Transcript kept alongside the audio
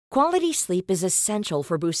Quality sleep is essential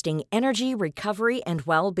for boosting energy, recovery, and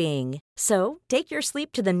well-being. So, take your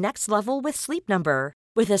sleep to the next level with Sleep Number.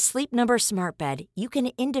 With a Sleep Number smart bed, you can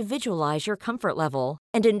individualize your comfort level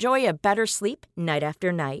and enjoy a better sleep night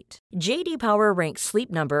after night. J.D. Power ranks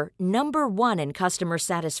Sleep Number number 1 in customer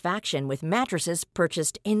satisfaction with mattresses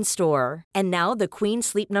purchased in-store. And now the Queen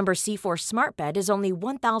Sleep Number C4 smart bed is only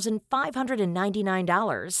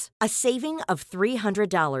 $1,599, a saving of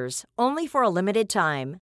 $300, only for a limited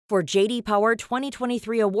time. For J.D. Power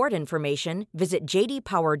 2023 award information, visit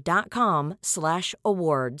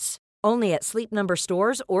jdpower.com/awards. Only at Sleep Number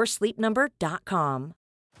stores or sleepnumber.com.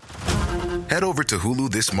 Head over to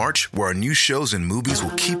Hulu this March, where our new shows and movies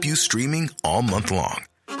will keep you streaming all month long.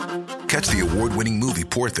 Catch the award-winning movie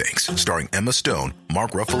Poor Things, starring Emma Stone,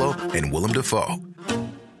 Mark Ruffalo, and Willem Dafoe.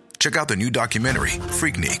 Check out the new documentary,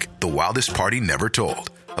 Freaknik, The Wildest Party Never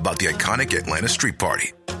Told, about the iconic Atlanta Street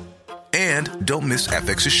Party. And don't miss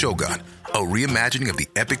FX's Shogun, a reimagining of the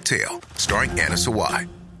epic tale, starring Anna Sawai.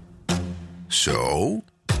 So,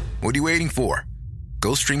 what are you waiting for?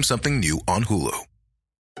 Go stream something new on Hulu.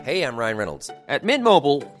 Hey, I'm Ryan Reynolds. At Mint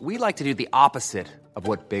Mobile, we like to do the opposite of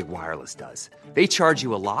what Big Wireless does. They charge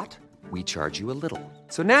you a lot, we charge you a little.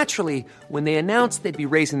 So naturally, when they announced they'd be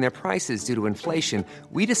raising their prices due to inflation,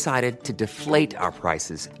 we decided to deflate our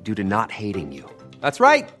prices due to not hating you. That's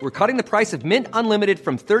right. We're cutting the price of Mint Unlimited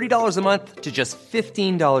from $30 a month to just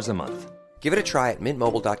 $15 a month. Give it a try at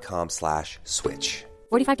mintmobile.com/switch.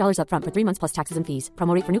 $45 up front for 3 months plus taxes and fees.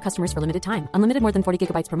 Promo rate for new customers for limited time. Unlimited more than 40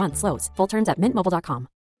 gigabytes per month. Slows full terms at mintmobile.com.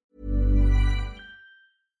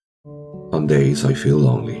 On days I feel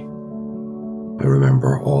lonely, I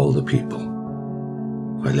remember all the people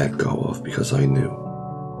I let go of because I knew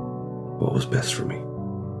what was best for me.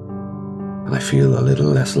 And I feel a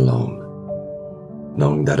little less alone,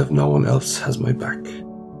 knowing that if no one else has my back,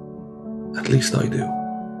 at least I do.